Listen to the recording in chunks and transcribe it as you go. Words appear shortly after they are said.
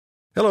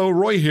Hello,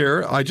 Roy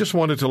here. I just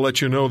wanted to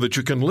let you know that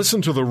you can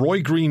listen to The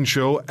Roy Green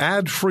Show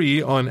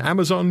ad-free on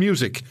Amazon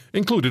Music,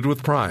 included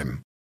with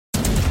Prime.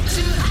 Knock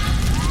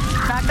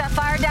that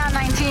fire down,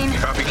 19.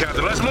 Copy,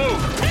 Captain. Let's move.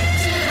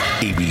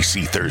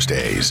 ABC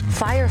Thursdays.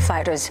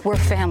 Firefighters, we're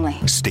family.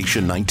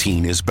 Station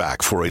 19 is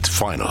back for its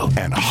final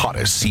and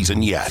hottest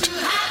season yet.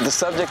 The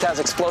subject has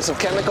explosive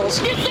chemicals.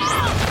 Get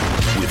down!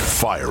 With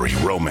fiery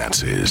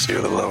romances.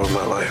 You're the love of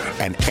my life.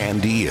 And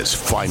Andy is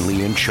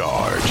finally in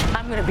charge.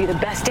 I'm going to be the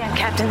best damn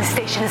captain the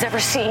station has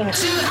ever seen.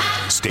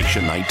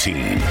 Station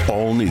 19.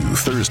 All new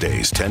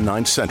Thursdays,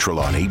 10/9 Central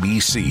on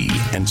ABC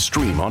and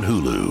stream on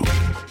Hulu.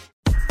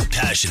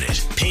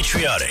 Passionate,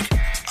 patriotic,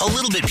 a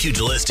little bit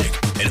pugilistic,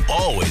 and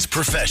always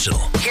professional.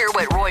 Hear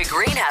what Roy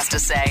Green has to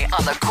say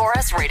on the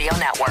Chorus Radio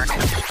Network.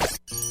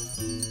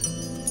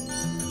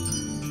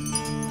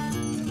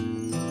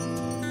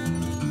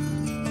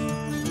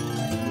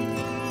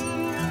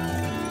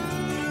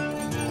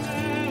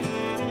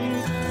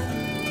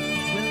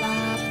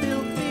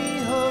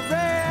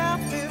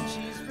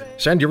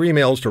 Send your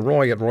emails to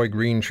roy at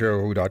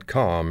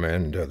roygreenshow.com,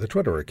 and the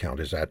Twitter account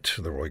is at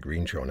The Roy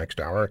Green Show. Next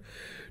hour,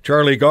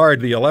 Charlie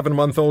Gard, the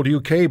 11-month-old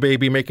UK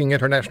baby making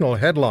international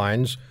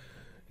headlines.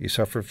 He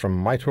suffered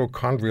from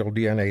mitochondrial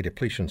DNA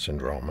depletion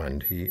syndrome,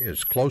 and he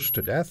is close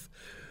to death.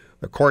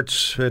 The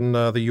courts in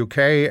the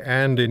UK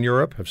and in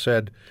Europe have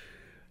said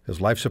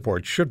his life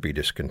support should be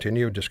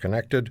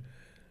disconnected,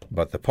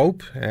 but the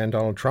Pope and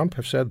Donald Trump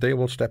have said they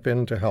will step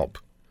in to help.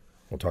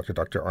 We'll talk to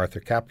Dr.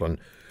 Arthur Kaplan,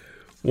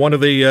 one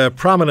of the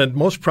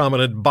most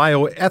prominent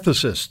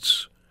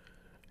bioethicists.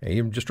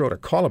 He just wrote a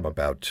column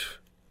about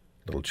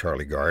little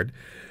Charlie Gard.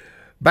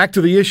 Back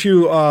to the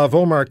issue of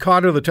Omar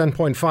Khadr, the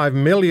 $10.5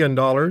 million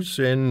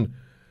in,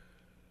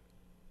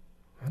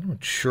 I'm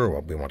not sure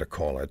what we want to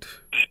call it.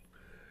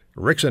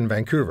 Rick's in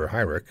Vancouver.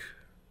 Hi, Rick.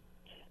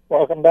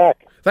 Welcome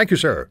back. Thank you,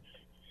 sir.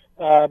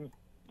 I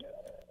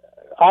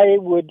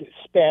would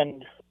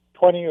spend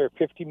 $20 or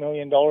 $50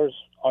 million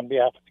on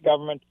behalf of the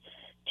government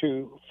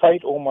to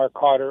fight Omar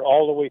Khadr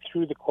all the way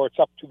through the courts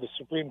up to the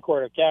Supreme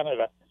Court of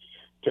Canada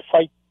to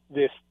fight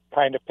this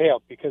kind of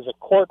payout, because a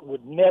court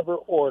would never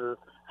order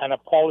an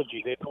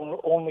apology. They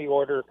only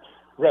order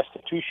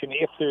restitution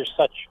if there's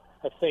such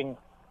a thing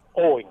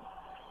owing.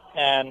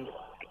 And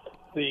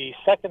the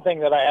second thing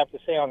that I have to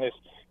say on this,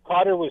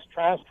 Khadr was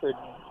transferred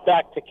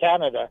back to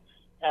Canada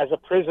as a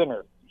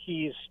prisoner.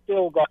 He's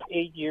still got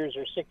 8 years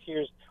or 6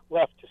 years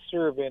left to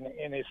serve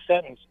in his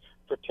sentence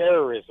for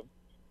terrorism.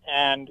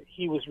 And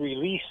he was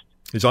released.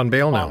 He's on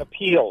bail now. On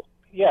appeal.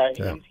 Yeah.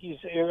 He's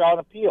on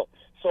appeal.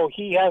 So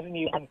he hasn't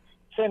even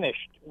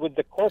finished with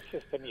the court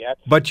system yet.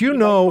 But you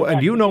know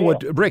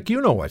Rick,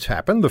 you know what's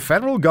happened. The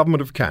federal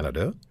government of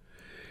Canada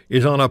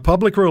is on a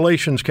public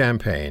relations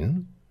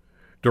campaign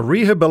to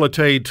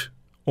rehabilitate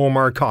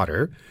Omar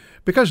Khadr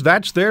because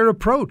that's their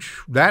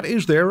approach. That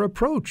is their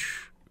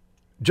approach.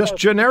 Just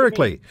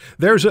generically.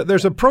 There's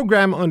a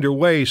program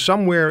underway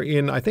somewhere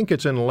in, I think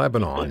it's in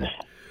Lebanon,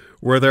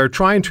 where they're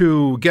trying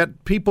to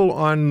get people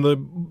on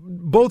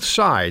both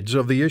sides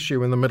of the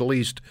issue in the Middle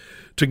East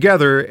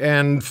together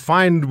and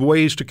find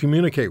ways to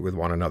communicate with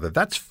one another.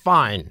 That's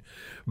fine.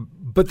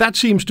 But that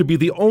seems to be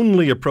the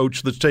only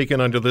approach that's taken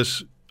under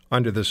this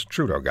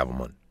Trudeau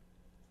government.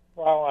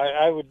 Well,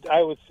 I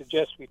would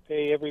suggest we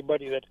pay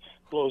everybody that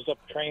blows up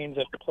trains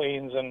and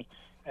planes and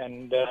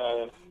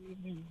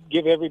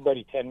give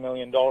everybody $10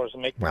 million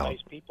and make them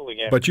nice people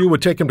again. But you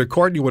would take him to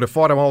court, you would have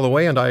fought him all the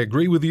way, and I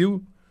agree with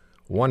you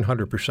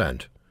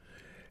 100%.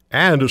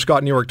 And as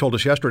Scott New York told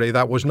us yesterday,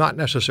 that was not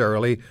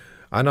necessarily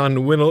an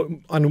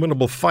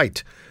unwinnable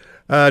fight.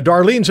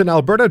 Darlene's in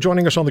Alberta,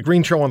 joining us on The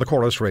Green Show on the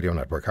Chorus Radio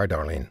Network. Hi,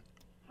 Darlene.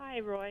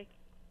 Hi, Roy.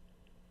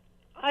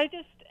 It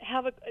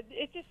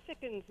just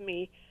sickens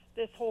me,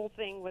 this whole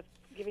thing with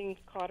giving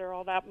Khadr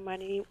all that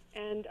money.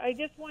 And I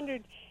just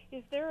wondered,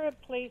 is there a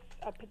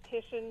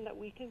petition that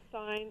we can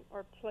sign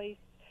or place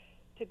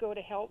to go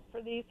to help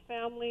for these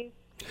families?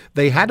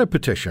 They had a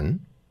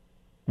petition.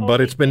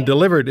 But it's been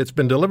delivered. It's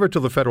been delivered to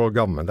the federal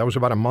government. That was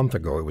about a month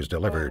ago. It was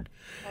delivered,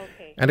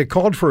 and it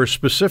called for a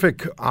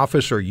specific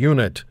office or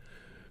unit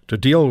to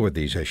deal with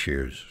these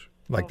issues,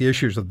 like the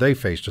issues that they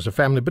faced as a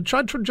family. But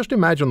try to just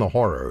imagine the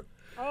horror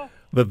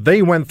that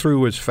they went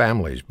through as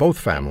families, both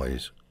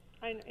families.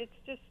 It's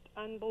just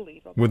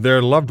unbelievable. With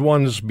their loved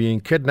ones being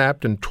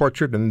kidnapped and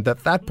tortured, and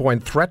at that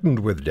point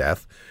threatened with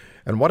death.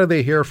 And what do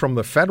they hear from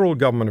the federal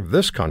government of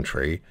this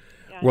country?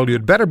 Yeah, well,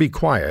 you'd better be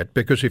quiet,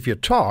 because if you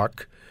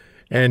talk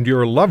and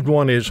your loved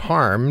one is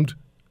harmed,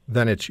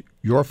 then it's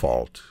your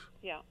fault.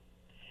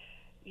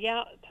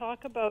 Yeah.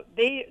 Talk about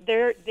they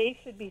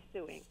should be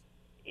suing.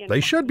 They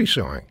should be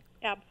suing.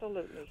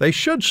 Absolutely. They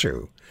should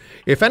sue.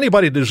 If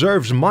anybody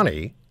deserves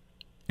money,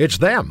 it's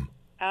them.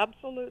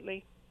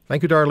 Absolutely.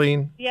 Thank you,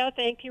 Darlene. Yeah,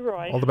 thank you,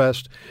 Roy. All the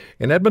best.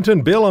 In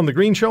Edmonton, Bill on The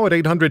Green Show at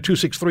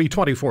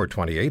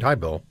 800-263-2428. Hi,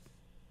 Bill.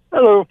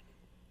 Hello.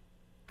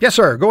 Yes,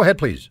 sir. Go ahead,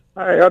 please.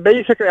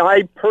 Basically,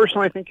 I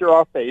personally think you're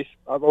off base.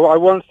 Although I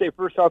want to say,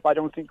 first off, I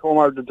don't think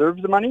Omar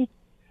deserves the money.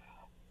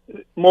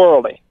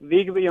 Morally.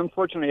 Legally,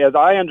 unfortunately, as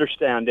I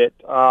understand it,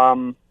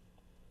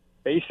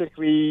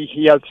 basically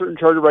he had certain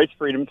charter rights,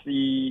 freedoms.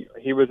 He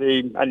was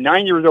at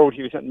 9 years old,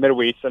 he was sent in the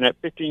Middle East, and at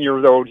 15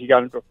 years old, he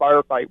got into a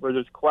firefight where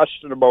there's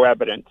questionable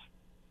evidence.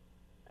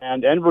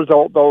 And the end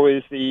result, though,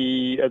 is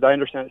as I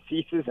understand it,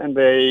 ceases, and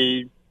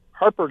the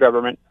Harper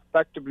government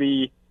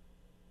effectively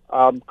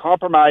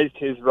compromised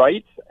his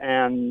rights.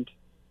 And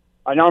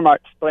I know I'm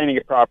not explaining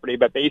it properly,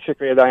 but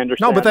basically, as I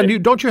understand No, but then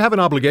it, don't you have an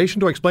obligation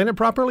to explain it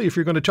properly if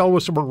you're going to tell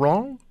us we're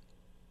wrong?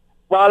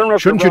 Well, I don't know.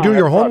 Shouldn't you do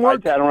your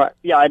homework? I don't know.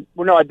 Yeah,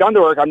 I've done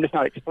the work. I'm just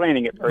not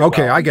explaining it very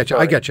Okay, well. I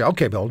get you.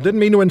 Okay, Bill.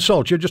 Didn't mean to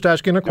insult you. Just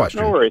asking a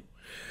question. No worries.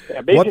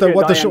 Yeah,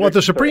 what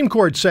the Supreme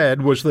Court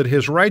said was that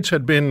his rights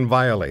had been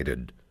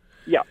violated.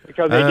 Yeah,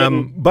 because they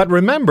didn't. But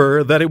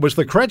remember that it was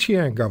the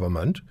Chrétien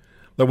government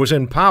that was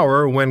in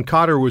power when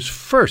Cotter was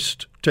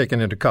first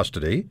taken into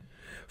custody,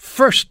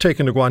 first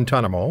taken to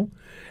Guantanamo,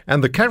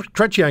 and the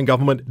Chrétien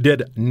government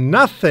did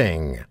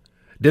nothing.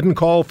 Didn't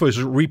call for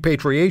his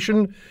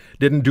repatriation,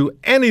 didn't do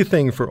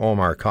anything for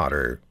Omar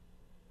Cotter.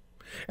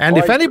 And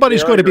if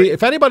anybody's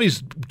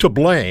to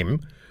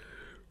blame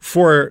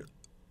for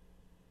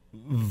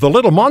the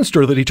little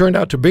monster that he turned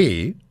out to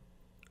be,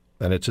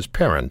 then it's his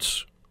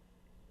parents.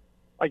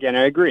 Again,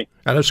 I agree.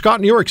 And as Scott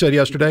New York said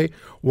yesterday,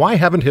 why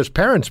haven't his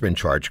parents been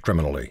charged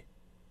criminally?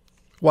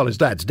 Well, his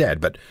dad's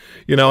dead, but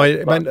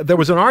there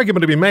was an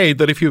argument to be made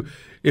that if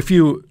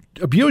you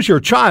abuse your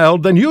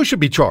child, then you should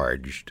be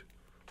charged.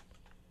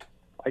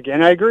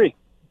 Again, I agree.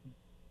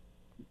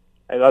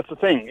 And that's the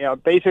thing.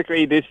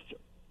 Basically, this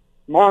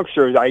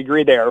monster, I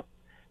agree there,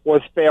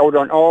 was failed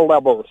on all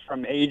levels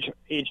from age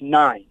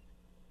 9.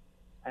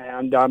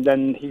 And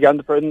then he got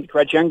into prison. The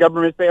Chrétien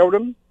government failed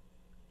him.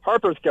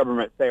 Harper's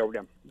government failed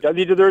him. Does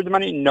he deserve the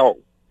money? No.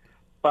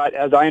 But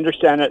as I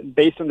understand it,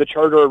 based on the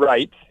Charter of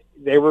Rights,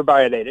 they were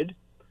violated.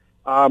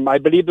 I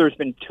believe there's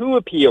been 2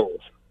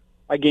 appeals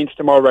against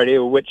him already,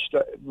 which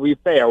we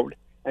failed.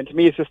 And to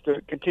me, it's just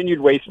a continued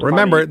waste of money.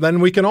 Remember,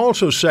 then we can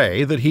also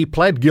say that he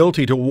pled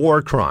guilty to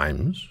war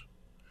crimes.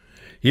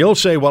 He'll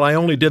say, well, I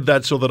only did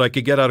that so that I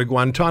could get out of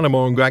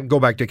Guantanamo and go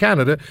back to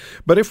Canada.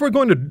 But if we're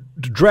going to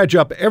dredge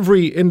up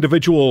every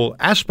individual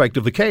aspect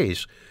of the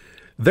case,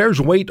 there's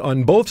weight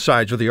on both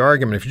sides of the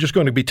argument if you're just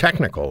going to be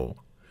technical.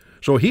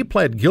 So he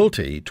pled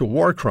guilty to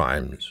war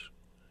crimes.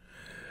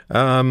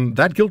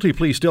 That guilty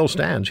plea still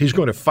stands. He's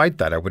going to fight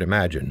that, I would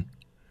imagine.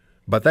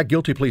 But that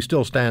guilty plea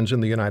still stands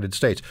in the United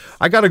States.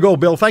 I got to go,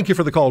 Bill. Thank you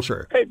for the call,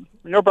 sir. Hey,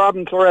 no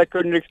problem. Sorry I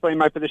couldn't explain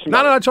my position.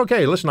 No, it's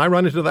okay. Listen, I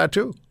run into that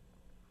too.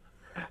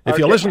 If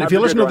you listen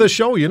to this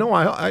show,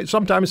 I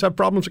sometimes have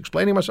problems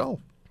explaining myself.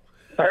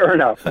 Fair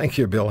enough. Thank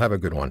you, Bill. Have a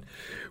good one.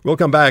 We'll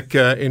come back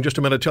in just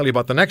a minute, tell you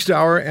about the next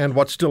hour and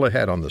what's still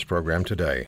ahead on this program today.